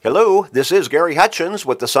Hello, this is Gary Hutchins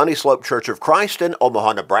with the Sunny Slope Church of Christ in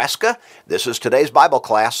Omaha, Nebraska. This is today's Bible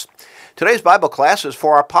class. Today's Bible class is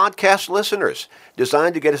for our podcast listeners,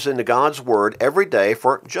 designed to get us into God's Word every day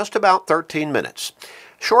for just about 13 minutes.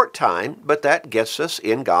 Short time, but that gets us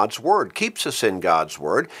in God's Word, keeps us in God's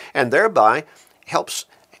Word, and thereby helps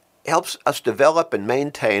us develop and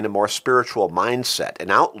maintain a more spiritual mindset and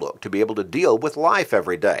outlook to be able to deal with life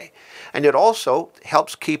every day. And it also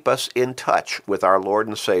helps keep us in touch with our Lord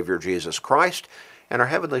and Savior Jesus Christ and our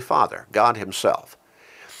Heavenly Father, God Himself.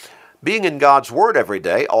 Being in God's Word every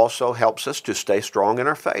day also helps us to stay strong in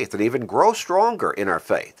our faith and even grow stronger in our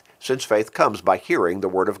faith, since faith comes by hearing the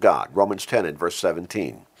Word of God, Romans 10 and verse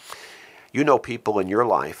 17. You know people in your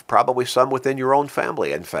life, probably some within your own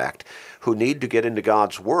family, in fact, who need to get into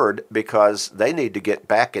God's Word because they need to get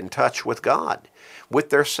back in touch with God, with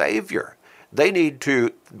their Savior. They need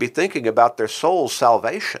to be thinking about their soul's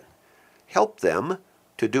salvation. Help them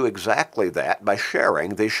to do exactly that by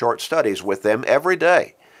sharing these short studies with them every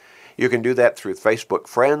day. You can do that through Facebook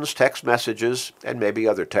friends, text messages, and maybe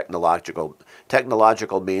other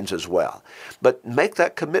technological means as well. But make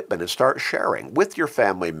that commitment and start sharing with your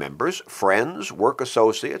family members, friends, work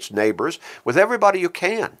associates, neighbors, with everybody you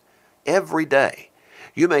can, every day.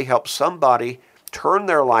 You may help somebody turn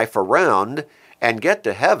their life around and get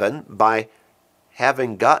to heaven by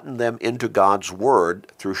having gotten them into God's Word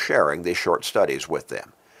through sharing these short studies with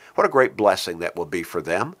them. What a great blessing that will be for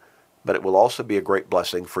them, but it will also be a great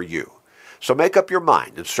blessing for you. So make up your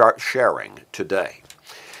mind and start sharing today.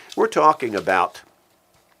 We're talking about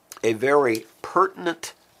a very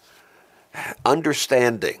pertinent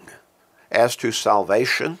understanding as to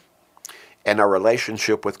salvation and our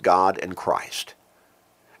relationship with God and Christ,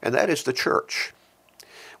 and that is the church.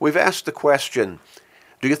 We've asked the question,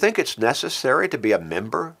 do you think it's necessary to be a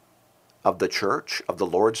member of the church, of the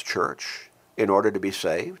Lord's church, in order to be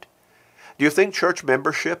saved? Do you think church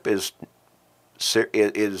membership is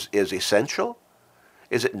essential?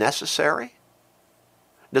 Is it necessary?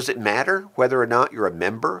 Does it matter whether or not you're a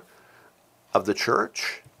member of the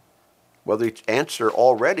church? Well, the answer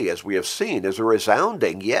already, as we have seen, is a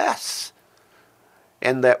resounding yes.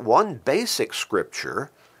 And that one basic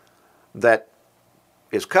scripture that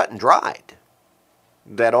is cut and dried,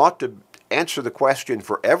 that ought to answer the question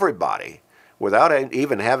for everybody without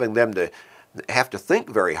even having them to have to think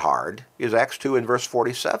very hard, is Acts 2 and verse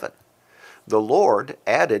 47. The Lord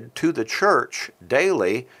added to the church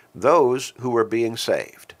daily those who were being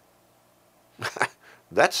saved.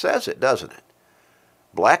 That says it, doesn't it?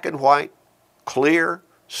 Black and white, clear,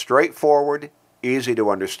 straightforward, easy to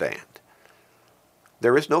understand.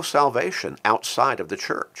 There is no salvation outside of the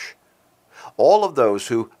church. All of those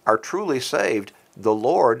who are truly saved, the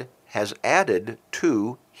Lord has added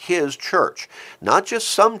to His church. Not just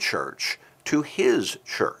some church, to His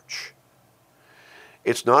church.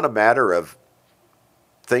 It's not a matter of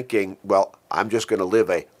thinking, well, I'm just going to live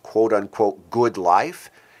a quote-unquote good life.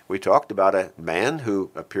 We talked about a man who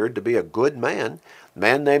appeared to be a good man, a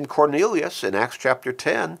man named Cornelius in Acts chapter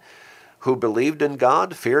 10, who believed in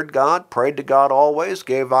God, feared God, prayed to God always,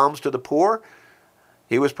 gave alms to the poor.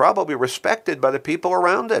 He was probably respected by the people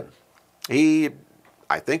around him. He,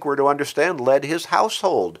 I think we're to understand, led his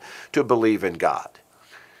household to believe in God.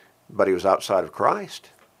 But he was outside of Christ.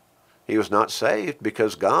 He was not saved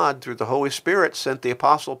because God, through the Holy Spirit, sent the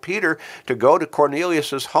Apostle Peter to go to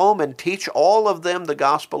Cornelius' home and teach all of them the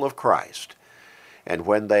gospel of Christ. And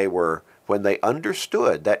when they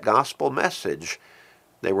understood that gospel message,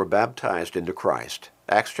 they were baptized into Christ.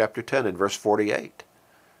 Acts chapter 10 and verse 48.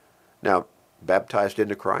 Now, baptized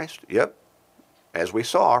into Christ? Yep. As we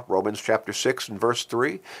saw, Romans chapter 6 and verse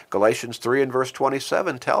 3, Galatians 3 and verse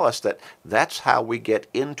 27 tell us that that's how we get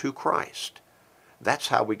into Christ. That's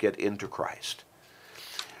how we get into Christ.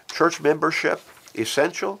 Church membership,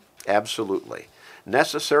 essential? Absolutely.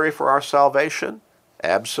 Necessary for our salvation?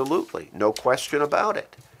 Absolutely. No question about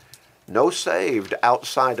it. No saved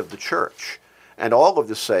outside of the church, and all of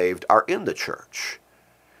the saved are in the church.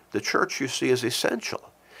 The church, you see, is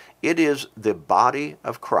essential. It is the body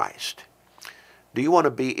of Christ. Do you want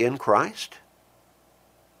to be in Christ?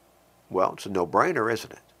 Well, it's a no-brainer,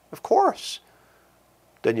 isn't it? Of course.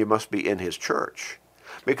 Then you must be in His church.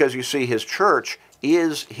 Because you see, His church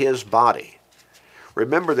is His body.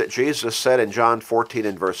 Remember that Jesus said in John 14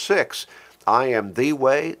 and verse 6, I am the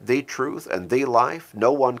way, the truth, and the life.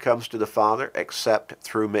 No one comes to the Father except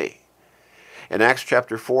through me. In Acts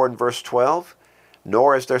chapter 4 and verse 12,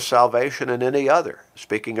 nor is there salvation in any other,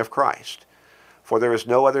 speaking of Christ. For there is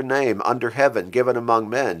no other name under heaven given among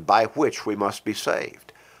men by which we must be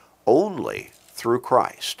saved, only through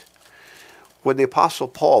Christ. When the Apostle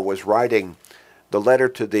Paul was writing the letter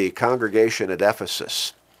to the congregation at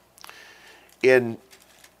Ephesus. In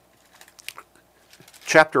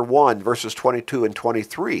chapter 1, verses 22 and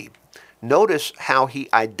 23, notice how he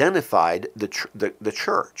identified the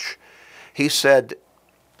church. He said,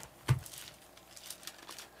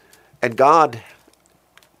 and God,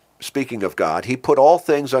 speaking of God, he put all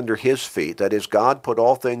things under his feet. That is, God put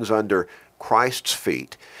all things under Christ's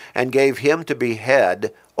feet and gave him to be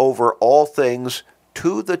head over all things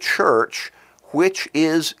to the church, which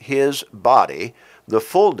is his body, the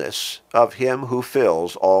fullness of him who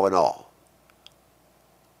fills all in all.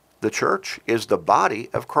 The church is the body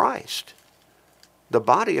of Christ. The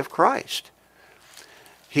body of Christ.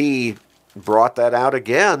 He brought that out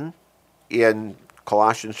again in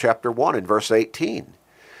Colossians chapter 1 and verse 18.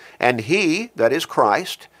 And he, that is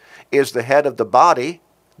Christ, is the head of the body,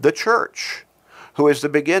 the church, who is the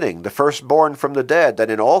beginning, the firstborn from the dead,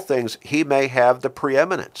 that in all things he may have the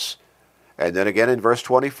preeminence. And then again in verse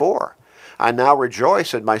 24, I now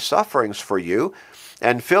rejoice in my sufferings for you,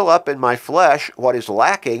 and fill up in my flesh what is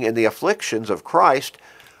lacking in the afflictions of Christ,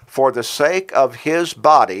 for the sake of his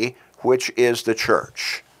body, which is the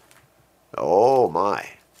church. Oh my.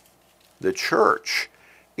 The church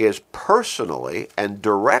is personally and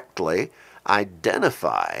directly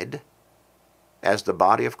identified as the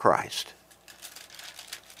body of Christ.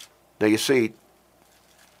 Now you see,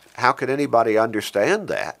 how can anybody understand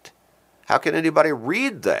that? How can anybody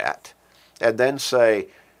read that and then say,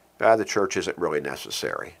 the church isn't really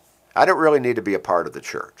necessary? I don't really need to be a part of the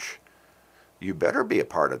church. You better be a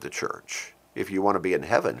part of the church if you want to be in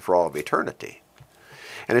heaven for all of eternity.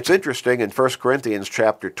 And it's interesting in 1 Corinthians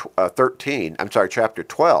chapter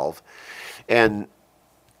 12 and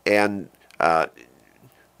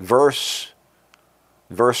verse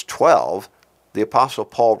 12, the Apostle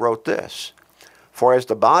Paul wrote this, for as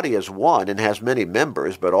the body is one and has many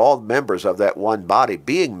members, but all members of that one body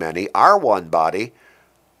being many are one body,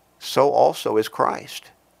 so also is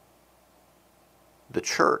Christ. The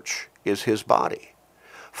church is his body.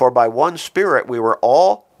 For by one Spirit we were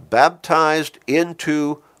all baptized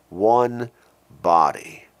into one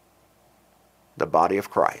body, the body of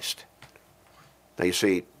Christ. Now you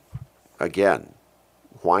see, again,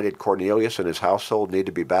 why did Cornelius and his household need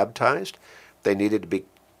to be baptized? They needed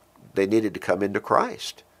to come into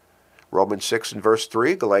Christ. Romans 6 and verse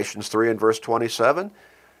 3, Galatians 3 and verse 27,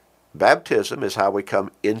 baptism is how we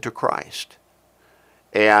come into Christ.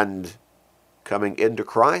 And coming into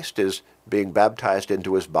Christ is being baptized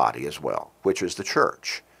into his body as well, which is the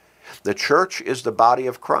church. The church is the body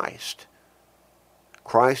of Christ.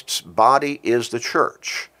 Christ's body is the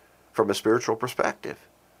church from a spiritual perspective.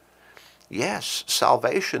 Yes,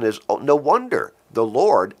 salvation is, no wonder the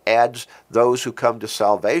Lord adds those who come to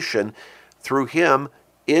salvation through him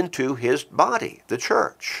into his body, the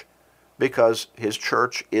church, because his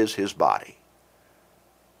church is his body.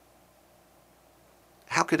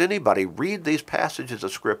 How could anybody read these passages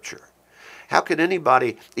of Scripture? How could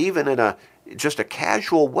anybody, even in just a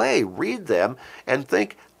casual way, read them and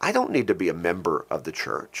think, I don't need to be a member of the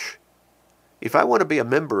church. If I want to be a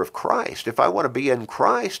member of Christ, if I want to be in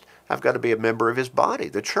Christ, I've got to be a member of his body,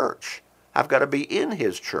 the church. I've got to be in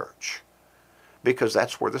his church, because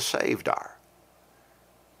that's where the saved are.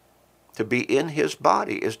 To be in his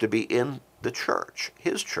body is to be in the church,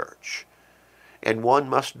 his church. And one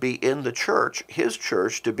must be in the church, his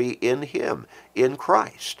church, to be in him, in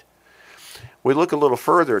Christ. We look a little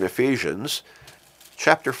further in Ephesians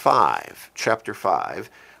chapter 5.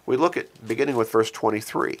 We look at, beginning with verse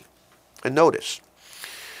 23. And notice,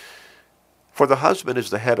 for the husband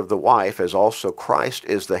is the head of the wife, as also Christ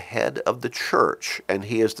is the head of the church, and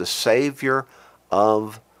he is the Savior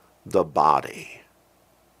of the body.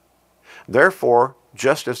 Therefore,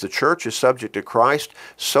 just as the church is subject to Christ,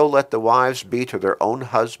 so let the wives be to their own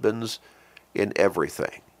husbands in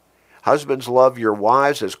everything. Husbands, love your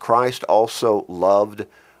wives as Christ also loved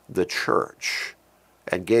the church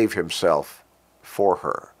and gave himself for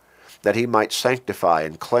her, that he might sanctify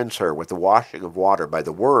and cleanse her with the washing of water by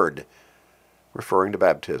the word, referring to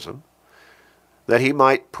baptism, that he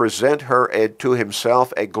might present her to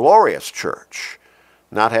himself a glorious church,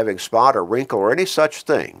 not having spot or wrinkle or any such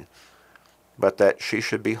thing, but that she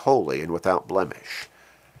should be holy and without blemish.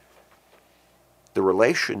 The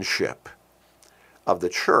relationship of the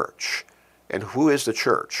church. And who is the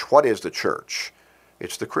church? What is the church?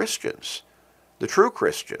 It's the Christians, the true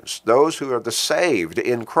Christians, those who are the saved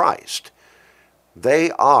in Christ.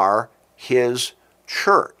 They are his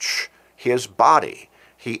church, his body.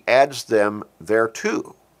 He adds them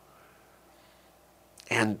thereto.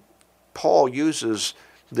 And Paul uses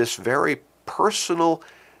this very personal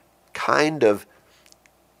kind of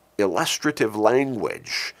illustrative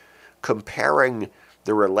language comparing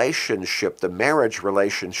the relationship, the marriage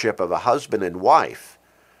relationship of a husband and wife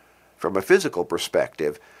from a physical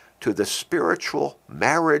perspective to the spiritual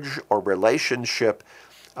marriage or relationship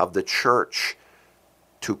of the church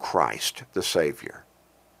to Christ, the Savior,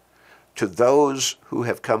 to those who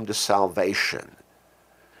have come to salvation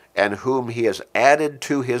and whom he has added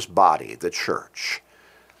to his body, the church.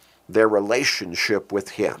 Their relationship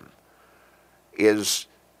with him is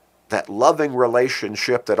that loving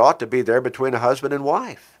relationship that ought to be there between a husband and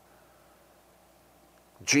wife.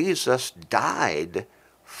 Jesus died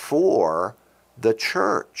for the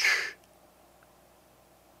church.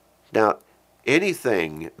 Now,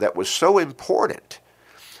 anything that was so important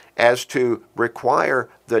as to require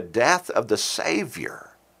the death of the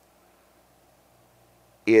Savior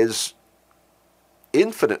is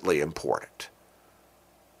infinitely important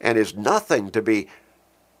and is nothing to be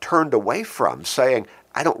turned away from, saying,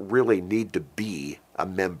 I don't really need to be a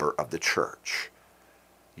member of the church.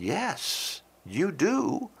 Yes, you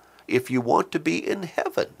do, if you want to be in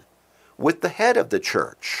heaven with the head of the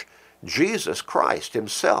church, Jesus Christ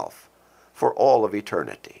himself, for all of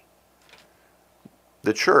eternity.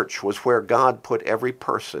 The church was where God put every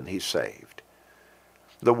person he saved.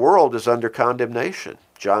 The world is under condemnation.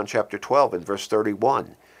 John chapter 12 and verse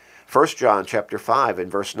 31. 1 John chapter 5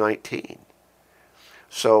 and verse 19.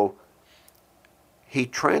 So he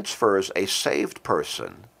transfers a saved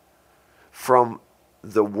person from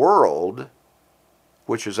the world,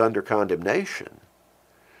 which is under condemnation,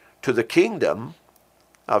 to the kingdom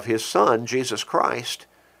of his Son, Jesus Christ,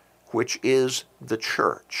 which is the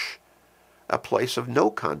church, a place of no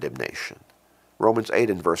condemnation. Romans 8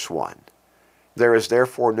 and verse 1. There is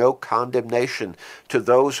therefore no condemnation to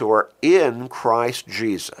those who are in Christ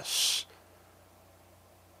Jesus.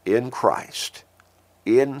 In Christ.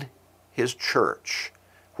 In his church,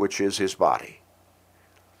 which is his body.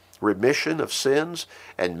 Remission of sins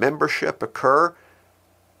and membership occur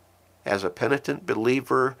as a penitent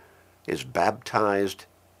believer is baptized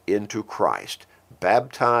into Christ,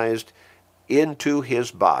 baptized into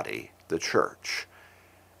his body, the church.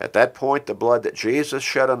 At that point, the blood that Jesus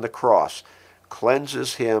shed on the cross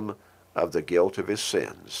cleanses him of the guilt of his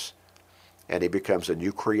sins, and he becomes a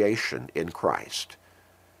new creation in Christ.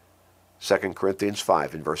 2 Corinthians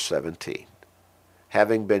 5 and verse 17.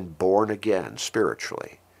 Having been born again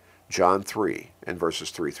spiritually. John 3 and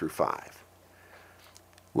verses 3 through 5.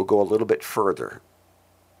 We'll go a little bit further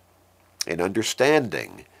in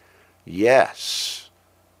understanding, yes,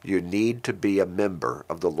 you need to be a member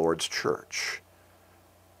of the Lord's church.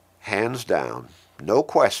 Hands down, no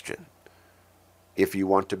question, if you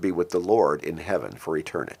want to be with the Lord in heaven for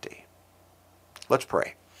eternity. Let's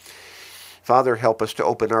pray. Father, help us to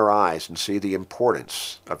open our eyes and see the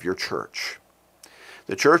importance of your church.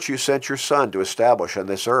 The church you sent your Son to establish on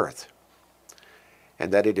this earth,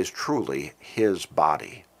 and that it is truly his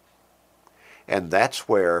body. And that's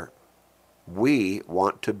where we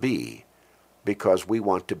want to be, because we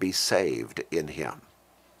want to be saved in him.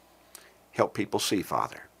 Help people see,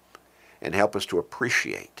 Father, and help us to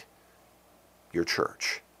appreciate your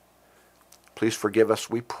church. Please forgive us,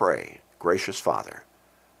 we pray, gracious Father.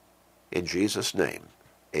 In Jesus' name,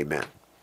 amen.